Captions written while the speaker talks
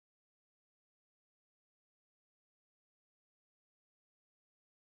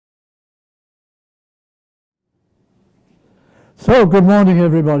So, good morning,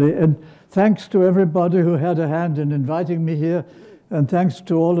 everybody, and thanks to everybody who had a hand in inviting me here, and thanks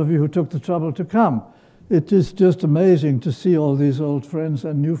to all of you who took the trouble to come. It is just amazing to see all these old friends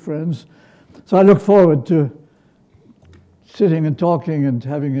and new friends. So I look forward to sitting and talking and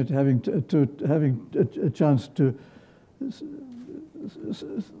having a chance to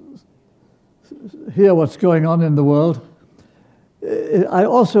hear what's going on in the world. I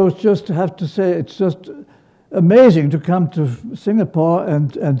also just have to say it's just amazing to come to Singapore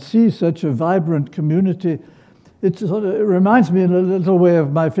and see such a vibrant community. It reminds me in a little way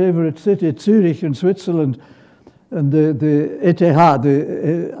of my favorite city, Zurich in Switzerland, and the ETH,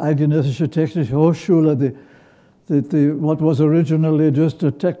 the Eidgenössische Technische Hochschule, what was originally just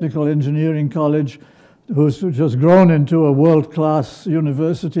a technical engineering college, who's just grown into a world-class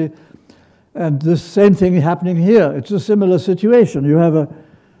university. And the same thing happening here. It's a similar situation. You have a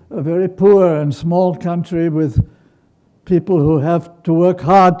very poor and small country with people who have to work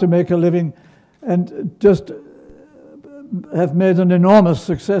hard to make a living and just have made an enormous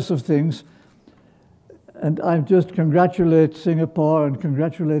success of things. And I just congratulate Singapore and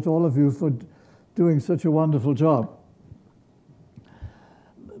congratulate all of you for doing such a wonderful job.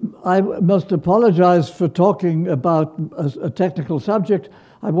 I must apologize for talking about a technical subject.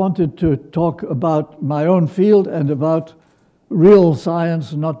 I wanted to talk about my own field and about real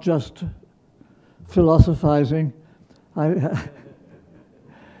science, not just philosophizing.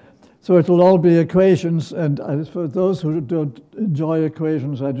 So it will all be equations, and for those who don't enjoy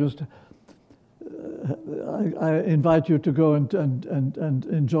equations, I invite you to go and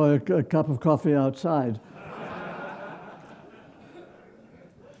enjoy a cup of coffee outside.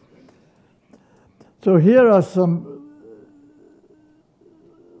 So here are some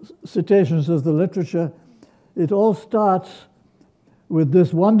citations of the literature. It all starts with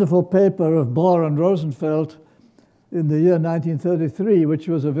this wonderful paper of Bohr and Rosenfeld in the year 1933, which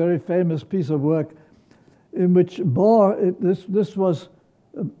was a very famous piece of work in which Bohr, this was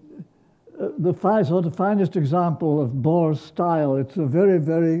the finest example of Bohr's style. It's a very,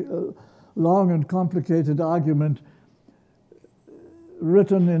 very long and complicated argument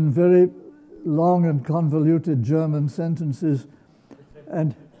written in very long and convoluted German sentences.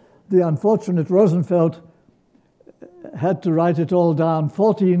 And the unfortunate Rosenfeld had to write it all down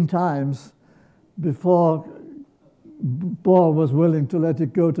 14 times before Bohr was willing to let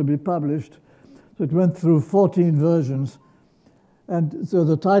it go to be published. So it went through 14 versions. And so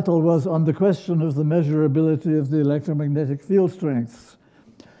the title was On the Question of the Measurability of the Electromagnetic Field Strengths.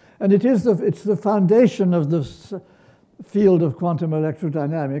 And it's the foundation of the field of quantum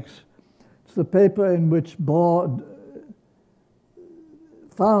electrodynamics. It's the paper in which Bohr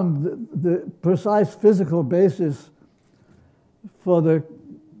found the precise physical basis for the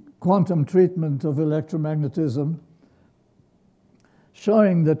quantum treatment of electromagnetism,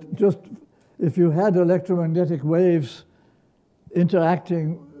 showing that just if you had electromagnetic waves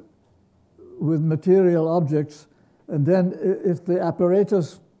interacting with material objects, and then if the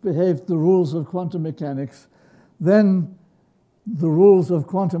apparatus behaved the rules of quantum mechanics, then the rules of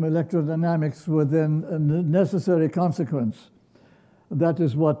quantum electrodynamics were then a necessary consequence. That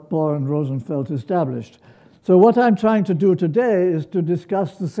is what Bohr and Rosenfeld established. So what I'm trying to do today is to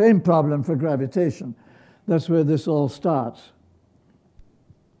discuss the same problem for gravitation. That's where this all starts.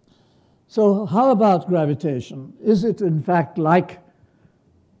 So how about gravitation? Is it in fact like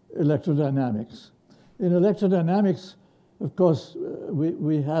electrodynamics? In electrodynamics, of course,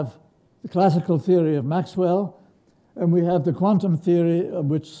 we have the classical theory of Maxwell, and we have the quantum theory,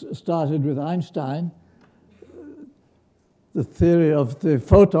 which started with Einstein, the theory of the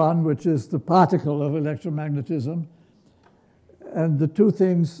photon, which is the particle of electromagnetism. And the two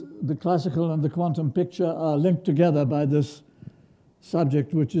things, the classical and the quantum picture, are linked together by this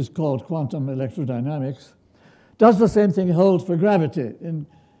subject, which is called quantum electrodynamics. Does the same thing hold for gravity?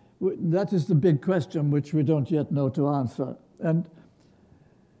 That is the big question which we don't yet know to answer. And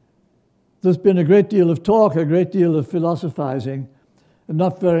there's been a great deal of talk, a great deal of philosophizing, and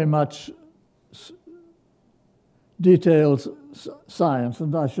not very much detailed science,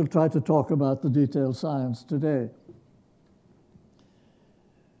 and I shall try to talk about the detailed science today.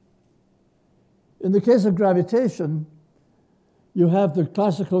 In the case of gravitation, you have the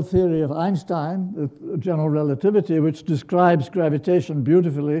classical theory of Einstein, the general relativity, which describes gravitation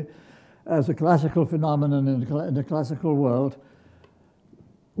beautifully as a classical phenomenon in the classical world.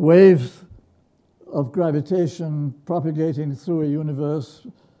 Waves of gravitation propagating through a universe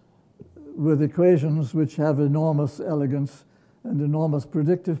with equations which have enormous elegance and enormous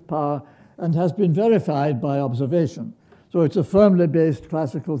predictive power, and has been verified by observation. So it's a firmly based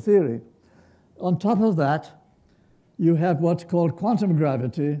classical theory. On top of that, you have what's called quantum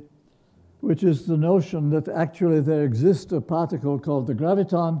gravity, which is the notion that actually there exists a particle called the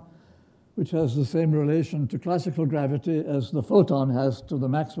graviton, which has the same relation to classical gravity as the photon has to the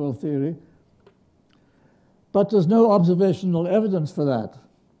Maxwell theory. But there's no observational evidence for that.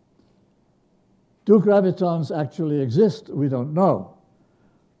 Do gravitons actually exist? We don't know.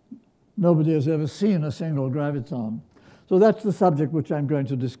 Nobody has ever seen a single graviton. So that's the subject which I'm going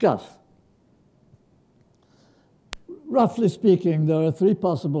to discuss. Roughly speaking, there are three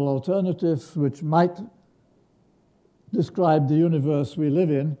possible alternatives which might describe the universe we live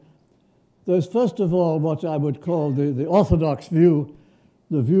in. There's first of all what I would call the orthodox view,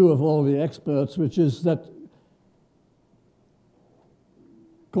 the view of all the experts, which is that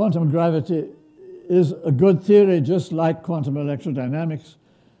quantum gravity is a good theory, just like quantum electrodynamics,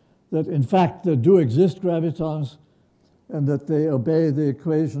 that in fact there do exist gravitons and that they obey the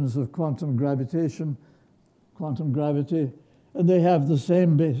equations of quantum gravitation, quantum gravity, and they have the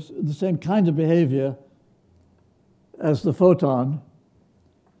same kind of behavior as the photon,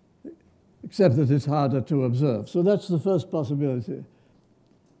 except that it's harder to observe. So that's the first possibility.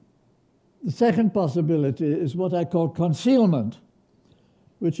 The second possibility is what I call concealment,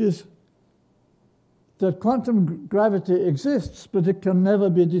 which is that quantum gravity exists, but it can never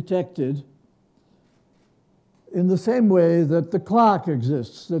be detected in the same way that the quark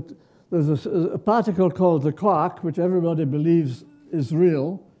exists, that there's a particle called the quark, which everybody believes is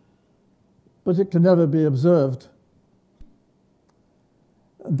real, but it can never be observed.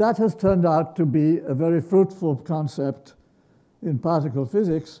 That has turned out to be a very fruitful concept in particle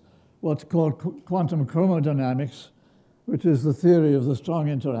physics, what's called quantum chromodynamics, which is the theory of the strong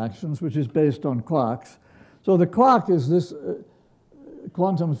interactions, which is based on quarks. So the quark is this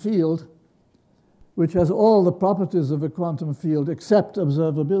quantum field which has all the properties of a quantum field except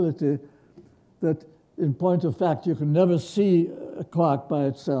observability, that in point of fact you can never see a quark by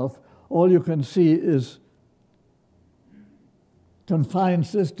itself. All you can see is confined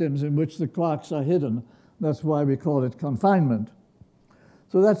systems in which the quarks are hidden. That's why we call it confinement.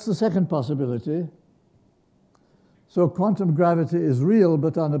 So that's the second possibility. So quantum gravity is real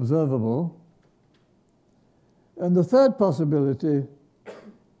but unobservable. And the third possibility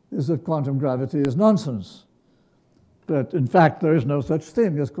is that quantum gravity is nonsense, that in fact there is no such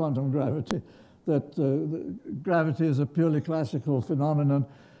thing as quantum gravity, that gravity is a purely classical phenomenon,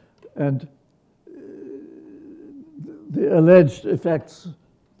 and the alleged effects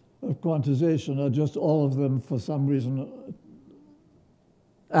of quantization are just all of them for some reason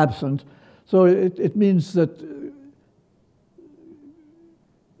absent. So it means that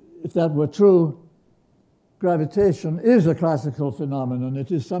if that were true, gravitation is a classical phenomenon. It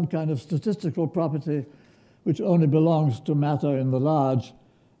is some kind of statistical property which only belongs to matter in the large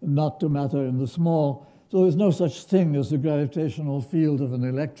and not to matter in the small. So there's no such thing as the gravitational field of an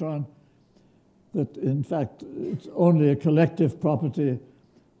electron, that in fact it's only a collective property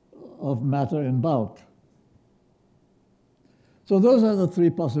of matter in bulk. So those are the three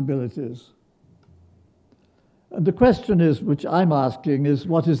possibilities. And the question is, which I'm asking, is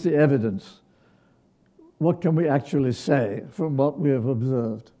what is the evidence? What can we actually say from what we have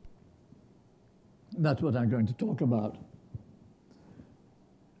observed? And that's what I'm going to talk about.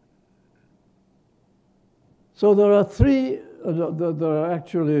 So there are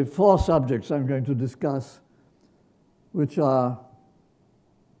actually four subjects I'm going to discuss, which are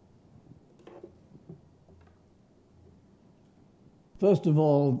first of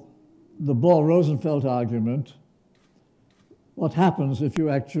all, the Bohr-Rosenfeld argument. What happens if you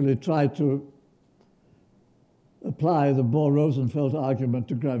actually try to apply the Bohr-Rosenfeld argument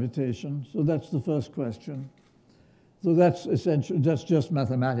to gravitation? So that's the first question. So that's essentially, that's just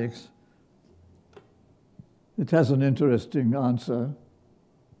mathematics. It has an interesting answer.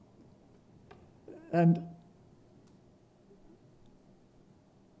 And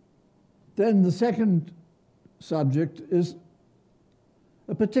then the second subject is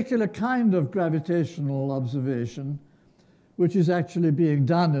a particular kind of gravitational observation, which is actually being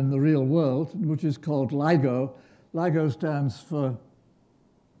done in the real world, which is called LIGO. LIGO stands for,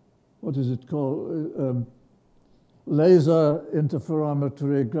 what is it called? Laser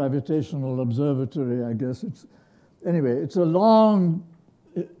Interferometry Gravitational Observatory, I guess. Anyway, it's a long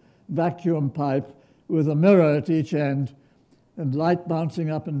vacuum pipe with a mirror at each end and light bouncing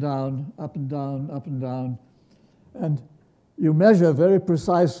up and down, up and down, up and down. And you measure very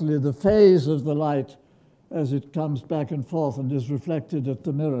precisely the phase of the light as it comes back and forth and is reflected at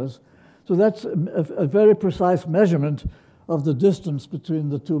the mirrors. So that's a very precise measurement of the distance between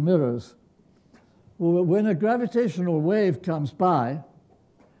the two mirrors. Well, when a gravitational wave comes by,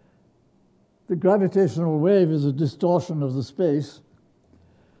 the gravitational wave is a distortion of the space.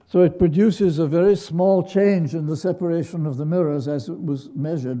 So it produces a very small change in the separation of the mirrors as it was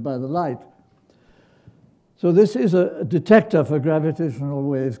measured by the light. So this is a detector for gravitational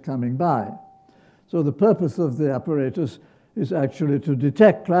waves coming by. So the purpose of the apparatus is actually to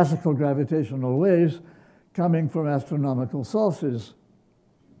detect classical gravitational waves coming from astronomical sources.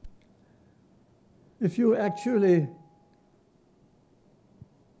 If you actually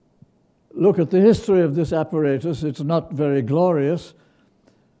look at the history of this apparatus, it's not very glorious.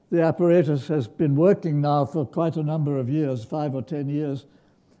 The apparatus has been working now for quite a number of years, 5 or 10 years,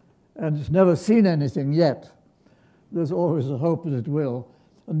 and it's never seen anything yet. There's always a hope that it will.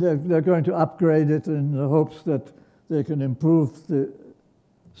 And they're going to upgrade it in the hopes that they can improve the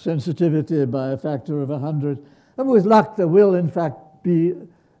sensitivity by a factor of 100. And with luck, there will, in fact, be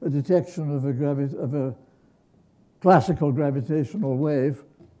a detection of a classical gravitational wave.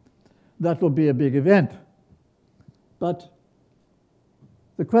 That will be a big event. But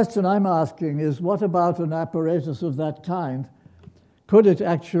the question I'm asking is, what about an apparatus of that kind? Could it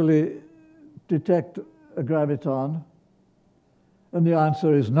actually detect a graviton? And the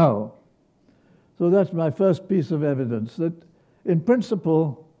answer is no. So that's my first piece of evidence, that in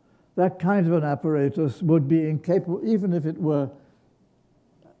principle, that kind of an apparatus would be incapable, even if it were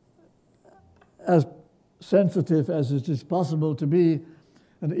as sensitive as it is possible to be,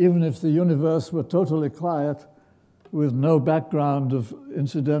 and even if the universe were totally quiet, with no background of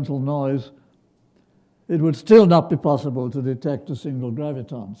incidental noise, it would still not be possible to detect a single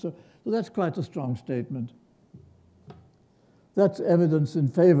graviton. So that's quite a strong statement. That's evidence in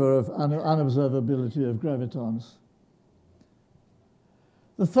favor of unobservability of gravitons.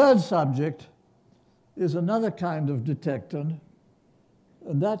 The third subject is another kind of detector,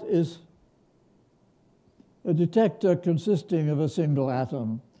 and that is a detector consisting of a single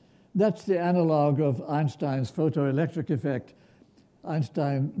atom. That's the analog of Einstein's photoelectric effect.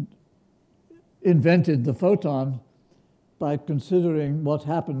 Einstein invented the photon by considering what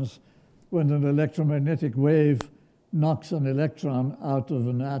happens when an electromagnetic wave knocks an electron out of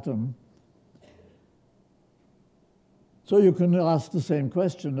an atom. So you can ask the same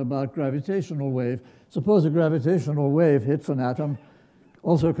question about gravitational wave. Suppose a gravitational wave hits an atom,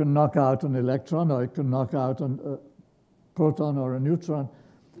 also can knock out an electron, or it can knock out a proton or a neutron.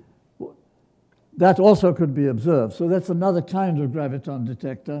 That also could be observed. So that's another kind of graviton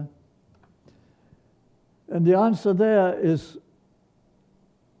detector. And the answer there is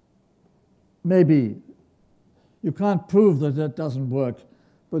maybe. You can't prove that that doesn't work,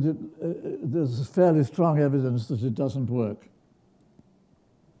 but there's fairly strong evidence that it doesn't work.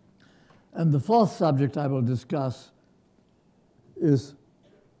 And the fourth subject I will discuss is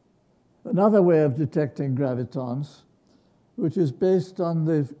another way of detecting gravitons, which is based on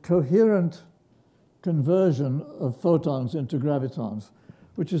the coherent conversion of photons into gravitons,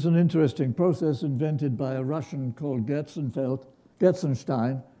 which is an interesting process invented by a Russian called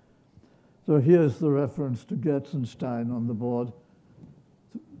Gerzenstein. So here's the reference to Gerzenstein on the board,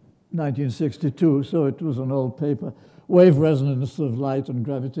 1962, so it was an old paper, Wave Resonance of Light and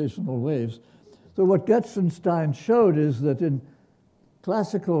Gravitational Waves. So what Gerzenstein showed is that in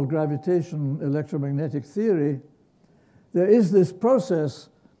classical gravitation electromagnetic theory, there is this process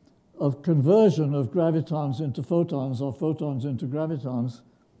of conversion of gravitons into photons or photons into gravitons,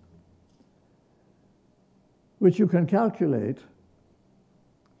 which you can calculate,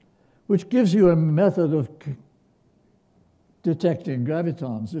 which gives you a method of detecting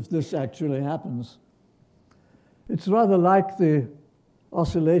gravitons, if this actually happens. It's rather like the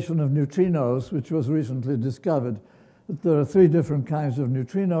oscillation of neutrinos, which was recently discovered, that there are 3 different kinds of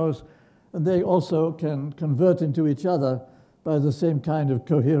neutrinos, and they also can convert into each other by the same kind of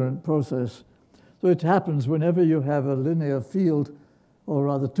coherent process. So it happens whenever you have a linear field, or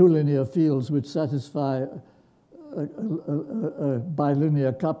rather 2 linear fields which satisfy a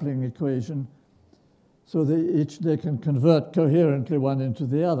bilinear coupling equation, so they can convert coherently one into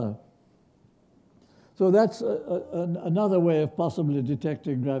the other. So that's another way of possibly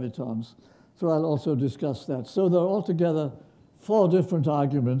detecting gravitons. So I'll also discuss that. So there are altogether 4 different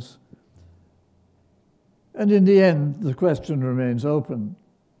arguments. And in the end, the question remains open.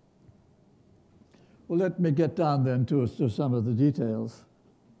 Well, let me get down then to some of the details.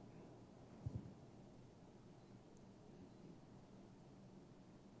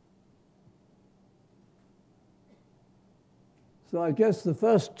 So I guess the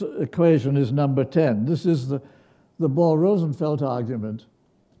first equation is number 10. This is the Bohr-Rosenfeld argument.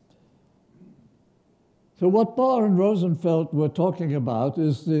 So what Bohr and Rosenfeld were talking about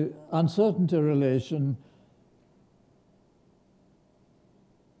is the uncertainty relation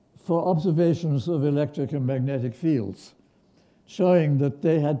for observations of electric and magnetic fields, showing that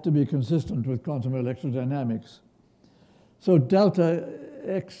they had to be consistent with quantum electrodynamics. So delta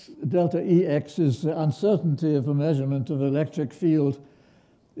Ex is the uncertainty of a measurement of electric field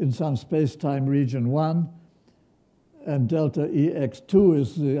in some space-time region 1, and delta Ex2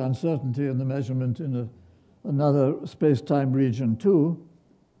 is the uncertainty in the measurement in another space-time region 2.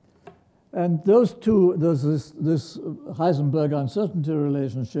 And those two, there's this Heisenberg uncertainty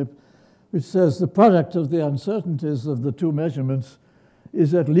relationship, which says the product of the uncertainties of the two measurements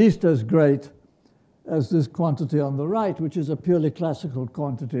is at least as great as this quantity on the right, which is a purely classical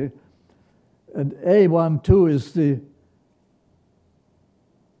quantity. And A12 is the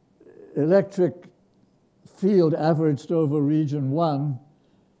electric field averaged over region 1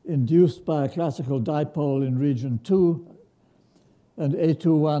 induced by a classical dipole in region 2. And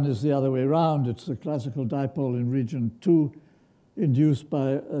A21 is the other way around. It's the classical dipole in region 2 induced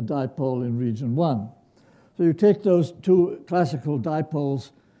by a dipole in region 1. So you take those two classical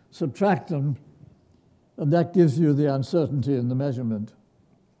dipoles, subtract them, and that gives you the uncertainty in the measurement.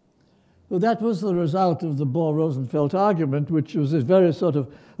 So that was the result of the Bohr-Rosenfeld argument, which was a very sort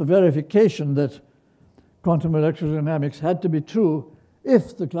of a verification that quantum electrodynamics had to be true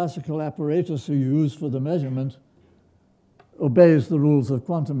if the classical apparatus you use for the measurement obeys the rules of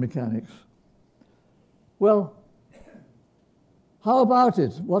quantum mechanics. Well, how about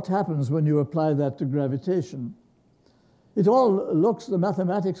it? What happens when you apply that to gravitation? It all looks, the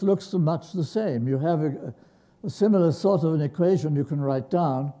mathematics looks much the same. You have a similar sort of an equation you can write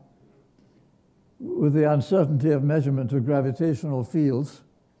down with the uncertainty of measurement of gravitational fields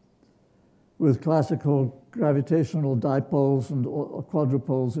with classical gravitational dipoles and or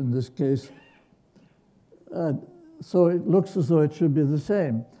quadrupoles in this case. So it looks as though it should be the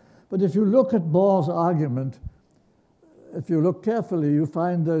same. But if you look at Bohr's argument, if you look carefully, you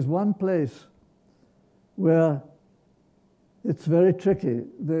find there's one place where it's very tricky.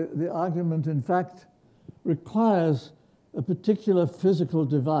 The argument, in fact, requires a particular physical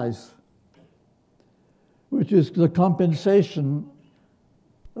device, which is the compensation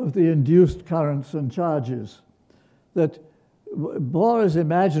of the induced currents and charges. That Bohr is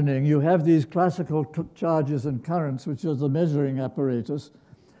imagining you have these classical charges and currents, which are the measuring apparatus,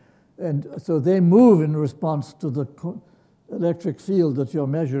 and so they move in response to the electric field that you're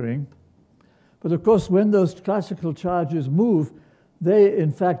measuring. But of course, when those classical charges move, they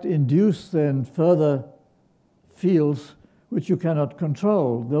in fact induce then further fields which you cannot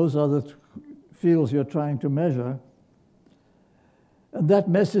control. Those are the fields you're trying to measure. And that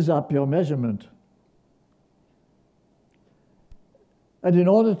messes up your measurement. And in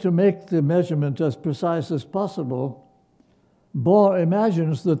order to make the measurement as precise as possible, Bohr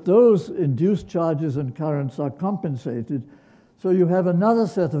imagines that those induced charges and currents are compensated. So you have another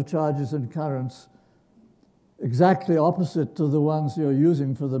set of charges and currents exactly opposite to the ones you're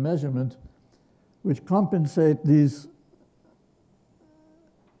using for the measurement, which compensate these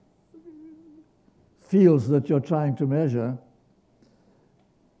fields that you're trying to measure,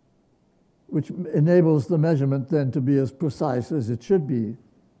 which enables the measurement then to be as precise as it should be.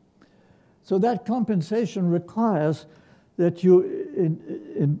 So that compensation requires that you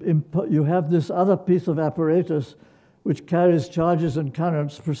have this other piece of apparatus which carries charges and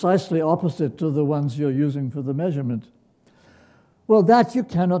currents precisely opposite to the ones you're using for the measurement. Well, that you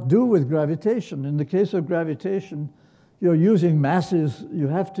cannot do with gravitation. In the case of gravitation, you're using masses. You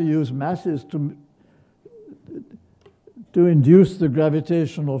have to use masses to induce the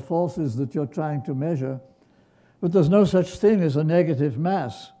gravitational forces that you're trying to measure. But there's no such thing as a negative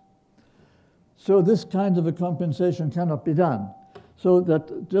mass. So this kind of a compensation cannot be done. So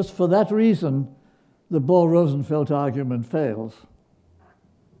that just for that reason, the Bohr-Rosenfeld argument fails.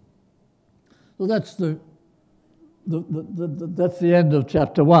 So that's the end of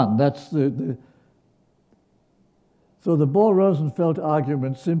chapter 1. So the Bohr-Rosenfeld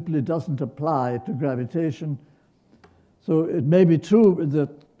argument simply doesn't apply to gravitation. So it may be true that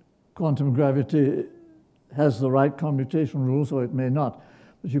quantum gravity has the right commutation rules, or it may not.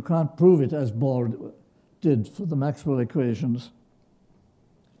 But you can't prove it as Bohr did for the Maxwell equations.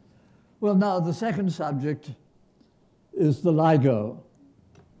 Well, now the second subject is the LIGO.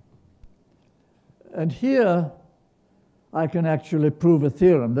 And here I can actually prove a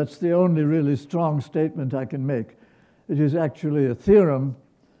theorem. That's the only really strong statement I can make. It is actually a theorem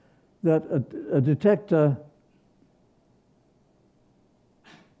that a detector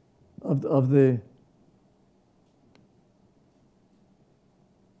of the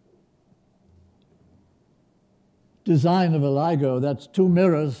design of a LIGO, that's two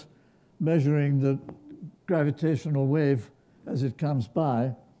mirrors measuring the gravitational wave as it comes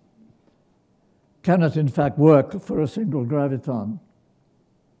by. cannot in fact work for a single graviton.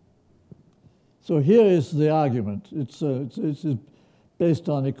 So here is the argument. It's based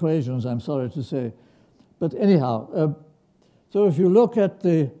on equations, I'm sorry to say. But anyhow, so if you look at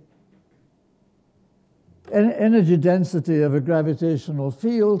the energy density of a gravitational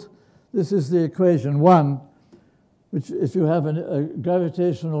field, this is the equation 1, which if you have a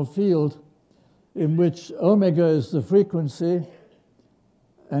gravitational field in which omega is the frequency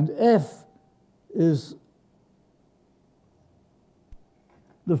and F is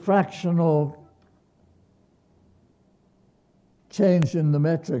the fractional change in the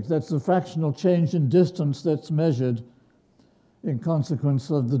metric. That's the fractional change in distance that's measured in consequence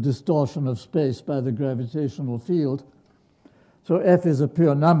of the distortion of space by the gravitational field. So F is a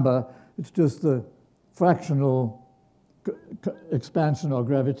pure number. It's just the fractional expansion or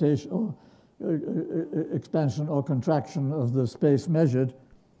gravitation, or expansion or contraction of the space measured.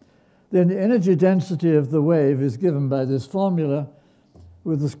 Then the energy density of the wave is given by this formula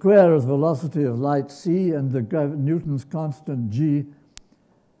with the square of the velocity of light c and the Newton's constant g.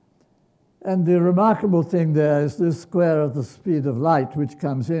 And the remarkable thing there is this square of the speed of light which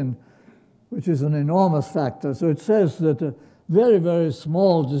comes in, which is an enormous factor. So it says that a very, very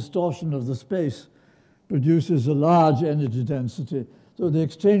small distortion of the space produces a large energy density. So the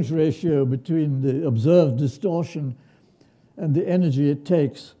exchange ratio between the observed distortion and the energy it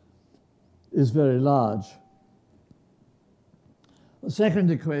takes is very large. The second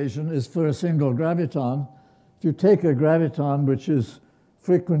equation is for a single graviton. If you take a graviton, which is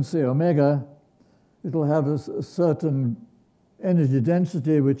frequency omega, it'll have a certain energy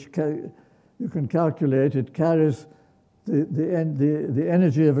density which you can calculate. It carries the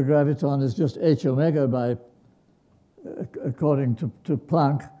energy of a graviton is just h omega by according to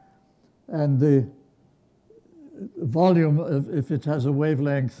Planck, and the volume if it has a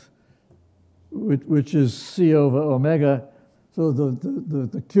wavelength which is c over omega. So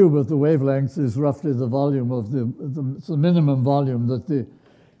the cube of the wavelength is roughly the volume of it's the minimum volume that the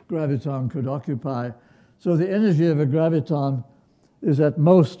graviton could occupy. So the energy of a graviton is at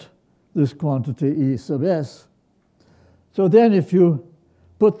most this quantity E sub s. So then if you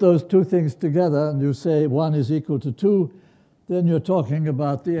put those two things together and you say 1 is equal to 2, then you're talking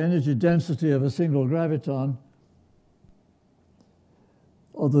about the energy density of a single graviton,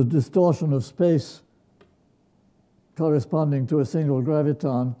 or the distortion of space corresponding to a single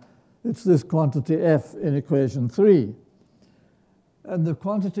graviton. It's this quantity F in equation 3. And the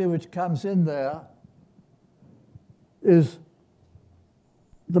quantity which comes in there is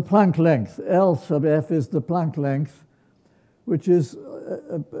the Planck length. L sub F is the Planck length, which is,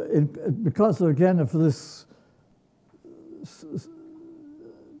 because again of this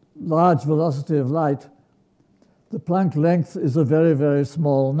large velocity of light, the Planck length is a very, very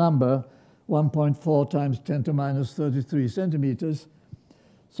small number, 1.4 times 10 to minus 33 centimeters.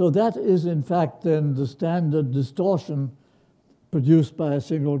 So that is, in fact, then the standard distortion produced by a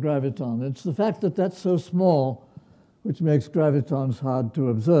single graviton. It's the fact that that's so small which makes gravitons hard to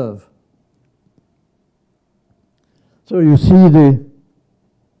observe. So you see the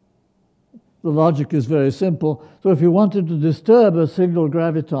logic is very simple. So if you wanted to disturb a single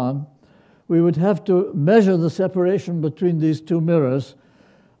graviton, we would have to measure the separation between these two mirrors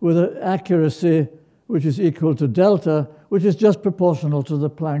with an accuracy which is equal to delta, which is just proportional to the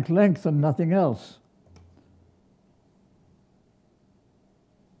Planck length and nothing else.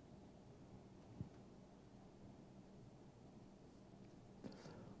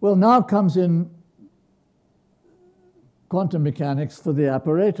 Well, now comes in quantum mechanics for the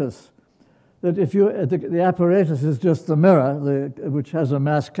apparatus. That if you, the apparatus is just the mirror, which has a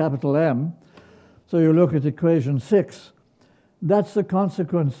mass capital M. So you look at equation 6. That's the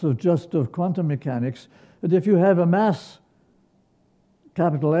consequence of quantum mechanics, that if you have a mass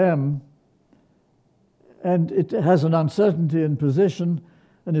capital M, and it has an uncertainty in position,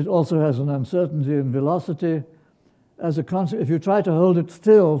 and it also has an uncertainty in velocity, as a consequence, if you try to hold it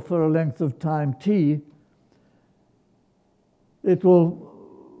still for a length of time t, it will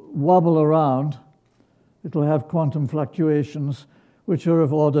wobble around. It will have quantum fluctuations which are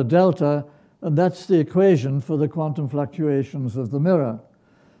of order delta, and that's the equation for the quantum fluctuations of the mirror.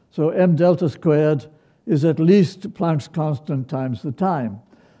 So m delta squared is at least Planck's constant times the time.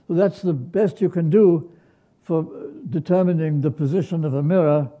 So that's the best you can do for determining the position of a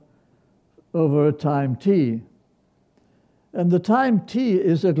mirror over a time t. And the time t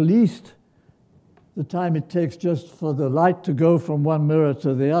is at least the time it takes just for the light to go from one mirror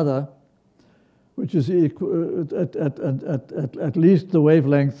to the other, which is equal, at least the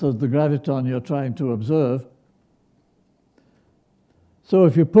wavelength of the graviton you're trying to observe. So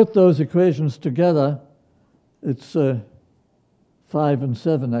if you put those equations together, it's 5 and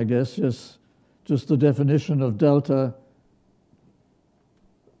 7, I guess, just the definition of delta,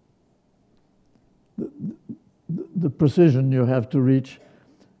 the precision you have to reach,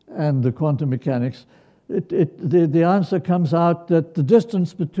 and the quantum mechanics. The answer comes out that the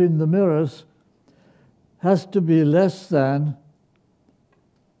distance between the mirrors has to be less than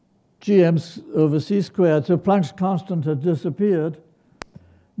gm over c squared. So Planck's constant had disappeared.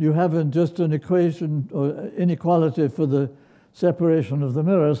 You have just an equation or inequality for the separation of the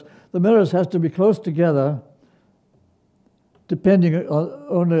mirrors. The mirrors have to be close together, depending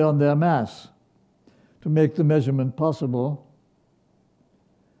only on their mass, to make the measurement possible.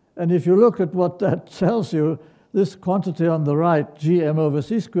 And if you look at what that tells you, this quantity on the right, gm over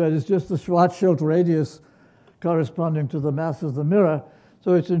c squared, is just the Schwarzschild radius corresponding to the mass of the mirror.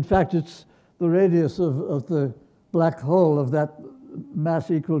 So in fact, it's the radius of the black hole of that mass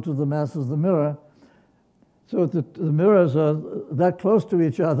equal to the mass of the mirror. So the mirrors are that close to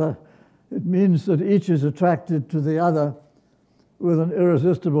each other, it means that each is attracted to the other with an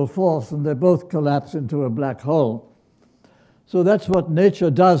irresistible force, and they both collapse into a black hole. So that's what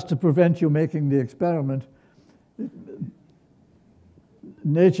nature does to prevent you making the experiment.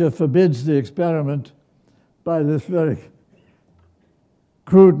 Nature forbids the experiment by this very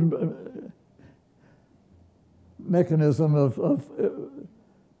crude mechanism of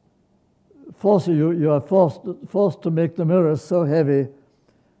forcing you are forced to make the mirrors so heavy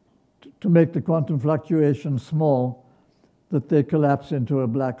to make the quantum fluctuations small that they collapse into a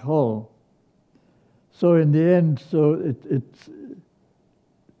black hole. So in the end, it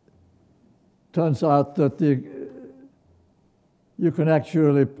turns out that you can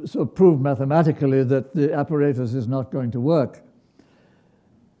actually prove mathematically that the apparatus is not going to work.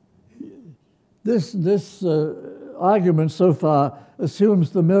 This argument so far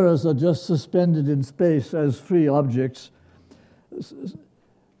assumes the mirrors are just suspended in space as free objects.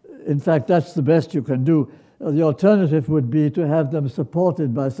 In fact, that's the best you can do. The alternative would be to have them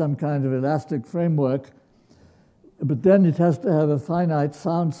supported by some kind of elastic framework, but then it has to have a finite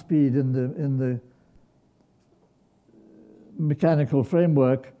sound speed in the mechanical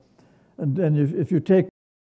framework. And then if you take